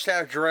first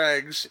half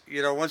drags,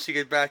 once you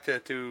get back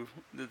to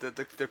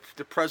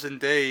the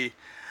present day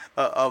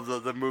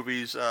of the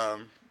movie's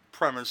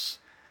premise,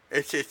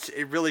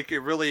 it really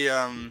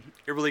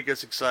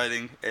gets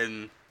exciting.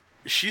 And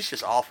she's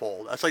just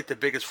awful. That's like the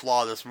biggest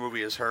flaw of this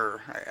movie is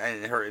her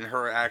and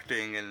her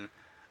acting. And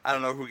I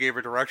don't know who gave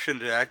her direction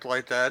to act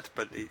like that,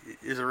 but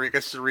I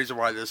guess the reason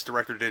why this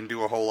director didn't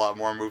do a whole lot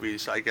more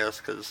movies, I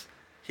guess, because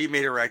he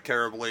made her act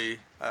terribly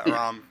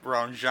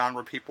around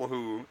genre people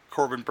who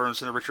Corbin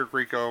Burnson and Richard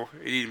Grieco,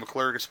 and Ian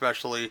McClurg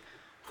especially,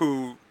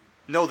 who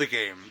know the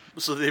game,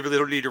 so they really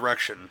don't need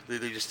direction.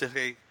 They just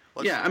say,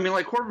 yeah, I mean,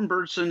 like Corbin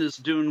Burnson is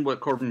doing what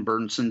Corbin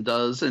Burnson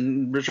does,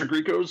 and Richard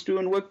Grieco is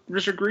doing what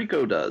Richard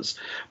Grieco does.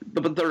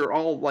 But they're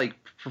all like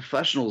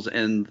professionals,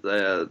 and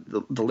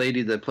the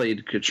lady that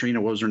played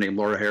Katrina, what was her name,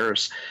 Laura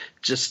Harris,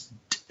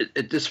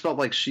 it just felt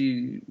like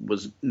she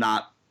was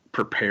not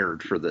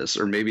prepared for this,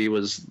 or maybe it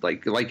was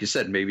like you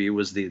said, maybe it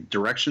was the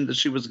direction that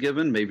she was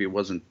given, maybe it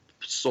wasn't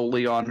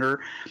solely on her.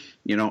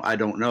 I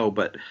don't know,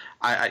 but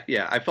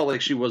I felt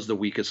like she was the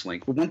weakest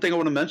link. But one thing I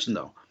want to mention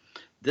though.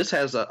 This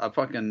has a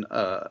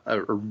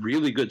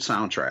really good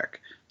soundtrack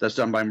that's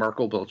done by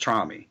Marco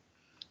Beltrami.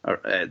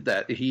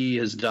 That he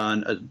has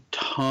done a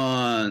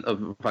ton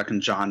of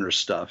fucking genre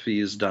stuff. He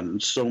has done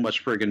so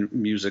much friggin'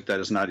 music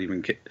that is not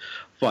even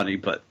funny.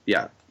 But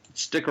yeah,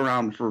 stick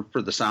around for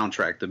the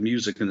soundtrack. The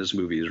music in this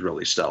movie is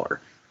really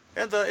stellar.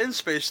 And the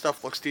in-space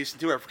stuff looks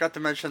decent too. I forgot to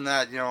mention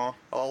that, a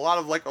lot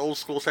of like old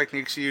school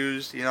techniques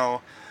used,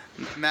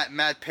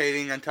 matte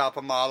painting on top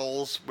of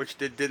models, which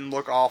didn't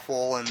look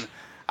awful, and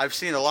I've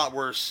seen a lot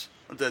worse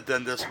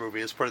than this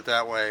movie. Let's put it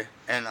that way.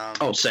 And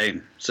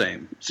same.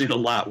 Seen a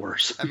lot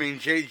worse. I mean,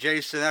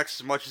 Jason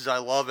X, as much as I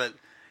love it,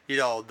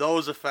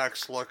 those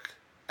effects look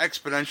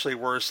exponentially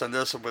worse than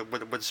this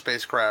with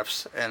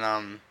spacecrafts.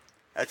 And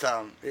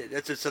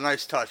it's a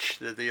nice touch,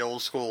 the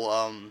old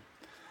school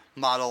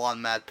model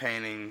on matte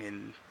painting,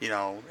 and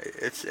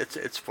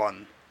it's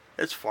fun.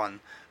 It's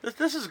fun.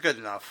 This is good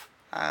enough.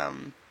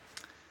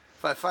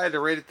 If I had to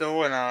rate it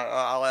though, and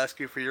I'll ask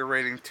you for your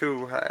rating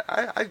too,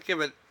 I'd give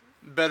it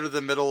better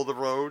than middle of the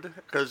road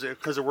because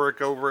of where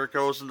it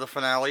goes in the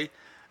finale.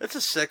 It's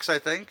a 6, I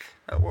think.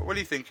 What do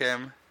you think,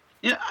 Cam?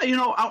 Yeah,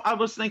 I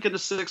was thinking a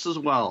 6 as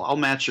well. I'll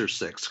match your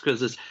 6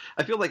 because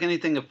I feel like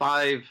anything a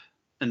 5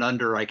 and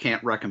under I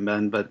can't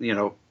recommend, but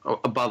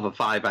above a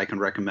 5 I can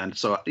recommend.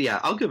 So yeah,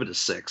 I'll give it a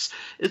 6.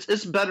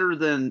 It's better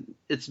than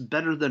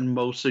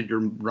most of your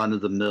run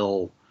of the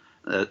mill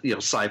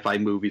sci-fi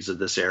movies of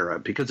this era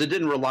because it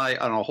didn't rely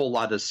on a whole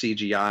lot of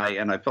CGI,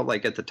 and I felt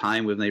like at the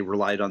time when they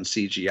relied on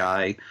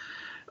CGI,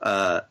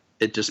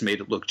 it just made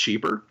it look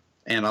cheaper.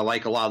 And I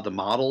like a lot of the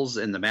models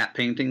and the matte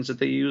paintings that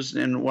they used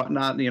and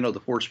whatnot.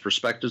 The forced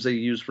perspectives they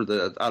used for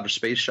the outer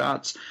space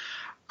shots.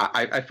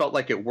 I felt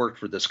like it worked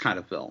for this kind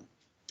of film,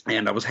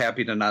 and I was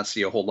happy to not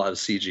see a whole lot of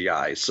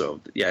CGI. So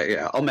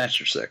yeah, I'll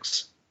match your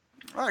 6.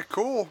 All right,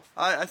 cool.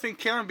 I think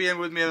Cameron will be in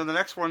with me on the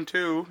next one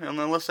too,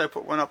 unless I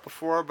put one up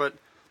before, but.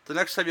 The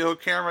next time you hear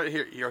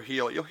Cameron, you'll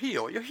heal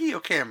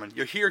Cameron.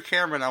 You'll hear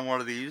Cameron on one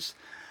of these.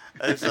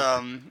 As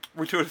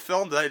we're doing a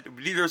film that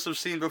neither of us have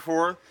seen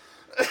before,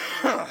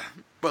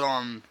 but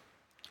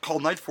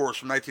called Night Force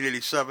from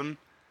 1987.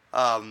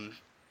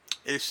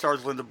 It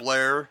stars Linda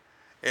Blair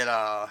and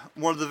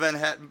one of the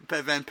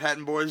Van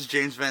Patten boys,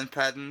 James Van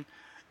Patten,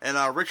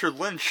 and Richard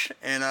Lynch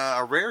in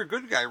a rare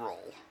good guy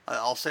role.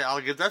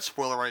 I'll give that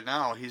spoiler right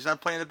now. He's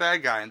not playing a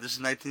bad guy, and this is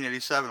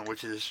 1987,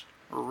 which is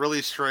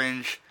really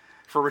strange.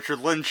 For Richard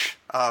Lynch,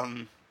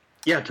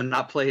 to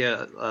not play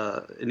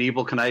an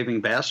evil,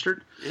 conniving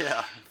bastard.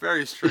 Yeah,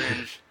 very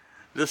strange.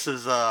 This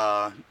is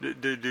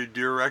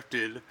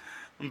directed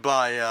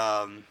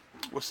by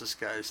what's this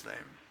guy's name?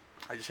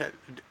 I just had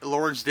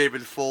Lawrence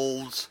David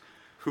Folds,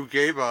 who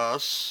gave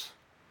us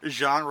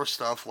genre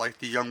stuff like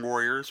The Young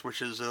Warriors, which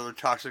is another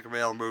toxic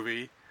male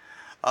movie.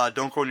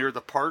 Don't Go Near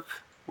the Park,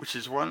 which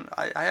is one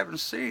I haven't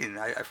seen.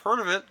 I've heard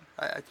of it.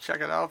 I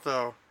check it out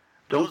though.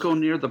 Don't Go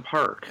Near the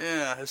Park.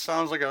 Yeah, it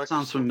sounds like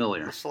sounds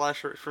familiar. A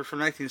slasher from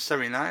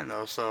 1979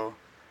 though. So.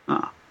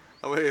 Ah.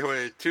 Oh,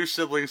 wait. 2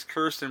 siblings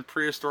cursed in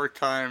prehistoric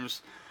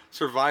times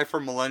survive for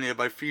millennia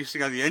by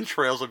feasting on the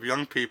entrails of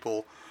young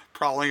people,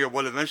 prowling at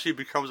what eventually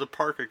becomes a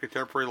park in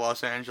contemporary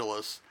Los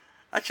Angeles.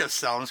 That just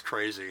sounds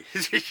crazy.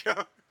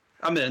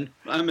 I'm in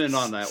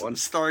on that one.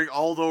 Starring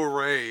Aldo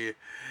Ray,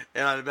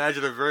 and I'd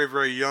imagine a very,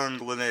 very young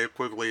Linnea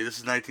Quigley. This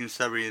is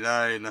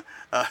 1979.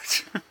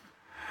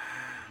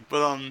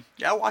 But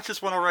yeah, I watched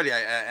this one already,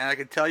 and I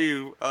can tell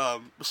you,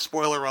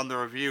 spoiler on the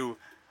review,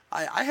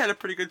 I had a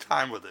pretty good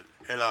time with it.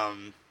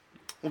 And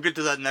we'll get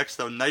to that next,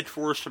 though. Night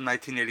Force from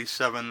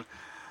 1987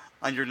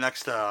 on your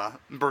next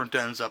Burnt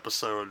Ends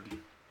episode.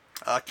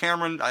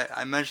 Cameron,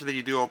 I mentioned that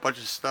you do a bunch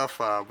of stuff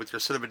with your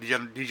cinema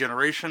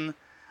degeneration.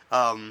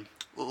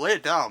 Lay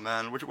it down,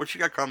 man. What you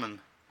got coming?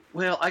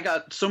 Well, I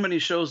got so many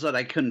shows that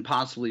I couldn't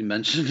possibly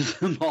mention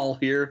them all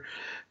here,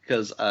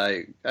 because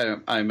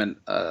I'm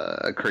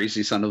a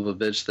crazy son of a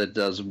bitch that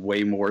does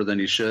way more than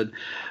he should.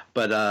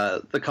 But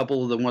the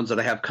couple of the ones that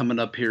I have coming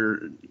up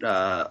here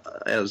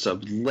as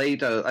of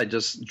late, I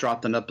just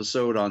dropped an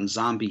episode on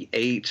Zombie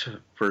 8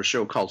 for a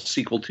show called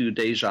Sequel to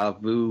Deja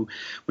Vu,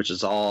 which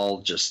is all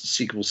just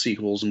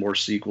sequels, more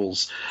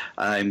sequels.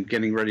 I'm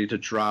getting ready to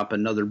drop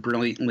another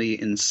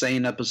Brilliantly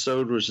Insane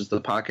episode, which is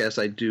the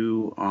podcast I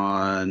do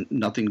on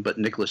nothing but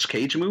Nicolas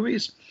Cage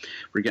movies.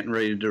 We're getting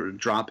ready to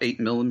drop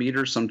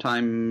 8mm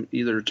sometime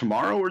either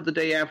tomorrow or the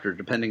day after,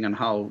 depending on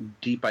how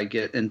deep I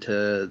get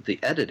into the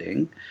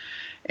editing.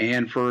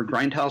 And for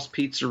Grindhouse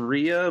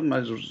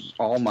Pizzeria,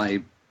 all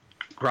my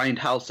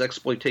Grindhouse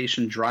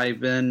exploitation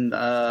drive-in,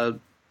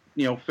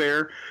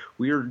 fare,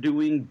 we are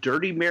doing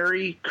Dirty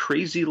Mary,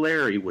 Crazy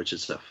Larry, which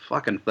is a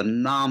fucking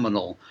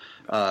phenomenal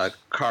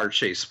car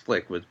chase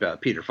flick with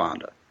Peter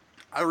Fonda.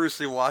 I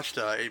recently watched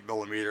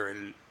 8mm,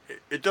 and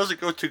it doesn't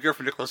go too good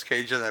for Nicolas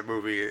Cage in that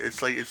movie.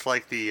 It's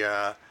like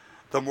the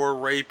more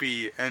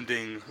rapey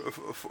ending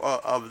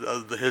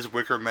of his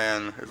Wicker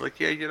Man. It's like,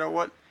 yeah, you know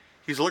what?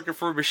 He's looking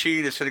for a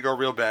machine. It's going to go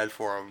real bad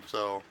for him.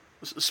 So,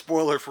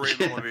 spoiler for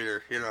 8mm,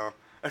 you know.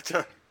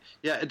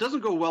 Yeah, it doesn't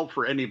go well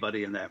for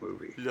anybody in that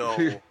movie.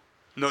 No.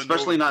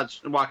 Especially not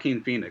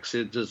Joaquin Phoenix.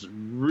 It does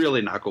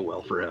really not go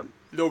well for him.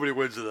 Nobody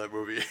wins in that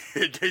movie.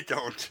 They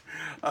don't.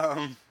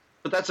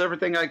 But that's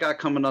everything I got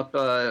coming up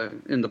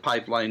in the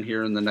pipeline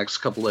here in the next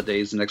couple of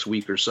days, the next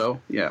week or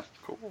so. Yeah.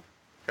 Cool.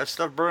 Got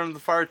stuff burning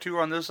the fire, too,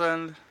 on this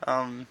end.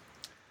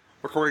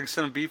 Recording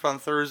Cinema Beef on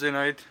Thursday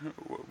night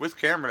with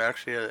Cameron,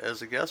 actually,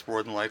 as a guest,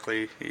 more than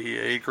likely. He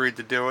agreed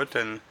to do it.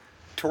 And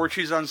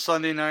Torchies on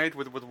Sunday night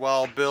with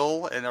Wild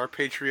Bill and our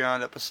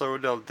Patreon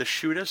episode of The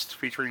Shootist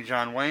featuring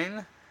John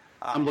Wayne.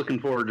 I'm looking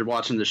forward to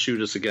watching The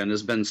Shootist again.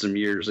 It's been some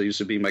years. It used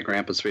to be my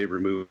grandpa's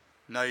favorite movie.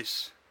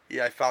 Nice.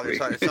 Yeah, I found it.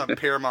 It's on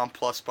Paramount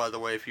Plus, by the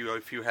way, if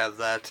you have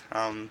that.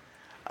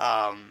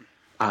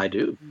 I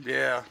do.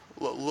 Yeah.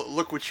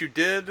 Look what you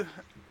did.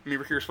 We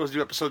were supposed to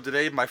do an episode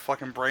today. My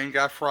fucking brain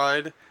got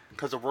fried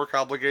because of work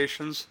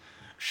obligations.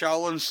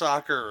 Shaolin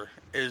Soccer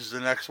is the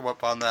next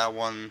up on that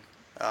one.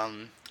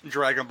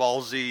 Dragon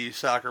Ball Z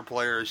soccer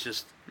players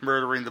just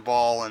murdering the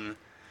ball and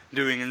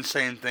doing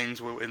insane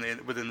things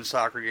within the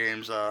soccer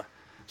games.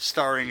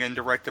 Starring and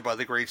directed by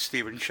the great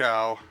Stephen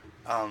Chow.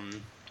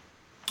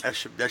 That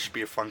should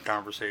be a fun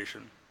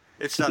conversation.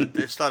 It's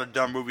not a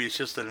dumb movie. It's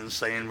just an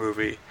insane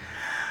movie.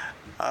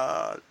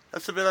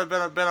 That's a bit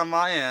I've been on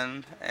my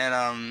end,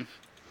 and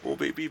we'll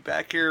be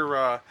back here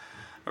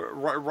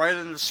right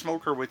in the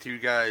smoker with you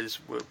guys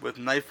with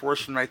Night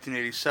Force from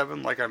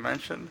 1987, like I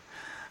mentioned.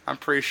 I'm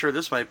pretty sure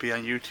this might be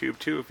on YouTube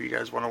too. If you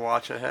guys want to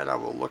watch ahead, I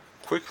will look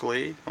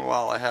quickly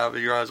while I have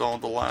you guys on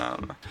the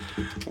line.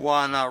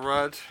 Why not,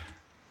 right?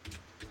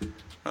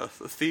 The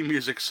theme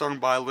music sung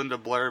by Linda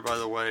Blair, by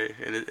the way,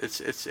 and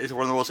it's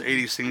one of the most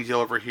 80s things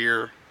you'll ever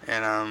hear,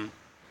 and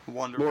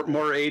wonderful.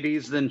 More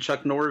 80s than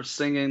Chuck Norris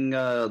singing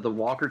the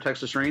Walker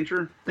Texas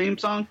Ranger theme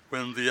song.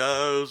 When the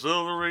eyes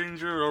of the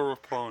ranger are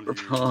upon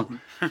you,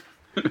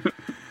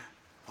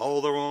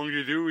 all the wrong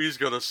you do, he's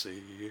gonna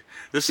see.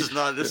 This is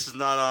not on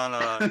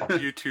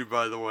YouTube,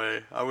 by the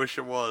way. I wish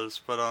it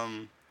was, but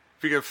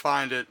if you can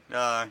find it,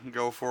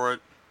 go for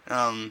it.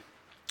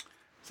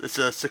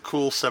 It's a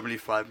cool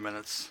 75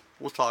 minutes.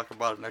 We'll talk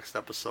about it next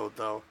episode,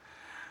 though.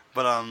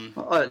 But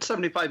at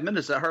 75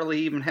 minutes, that hardly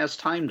even has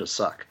time to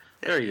suck.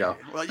 There you go.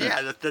 Well,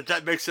 yeah,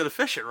 that makes it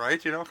efficient,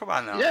 right? You know, come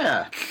on now.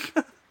 Yeah.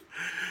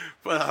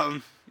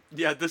 But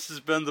yeah, this has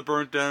been the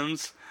Burnt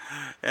Ends,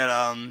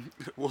 and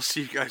we'll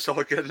see you guys all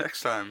again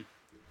next time.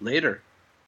 Later.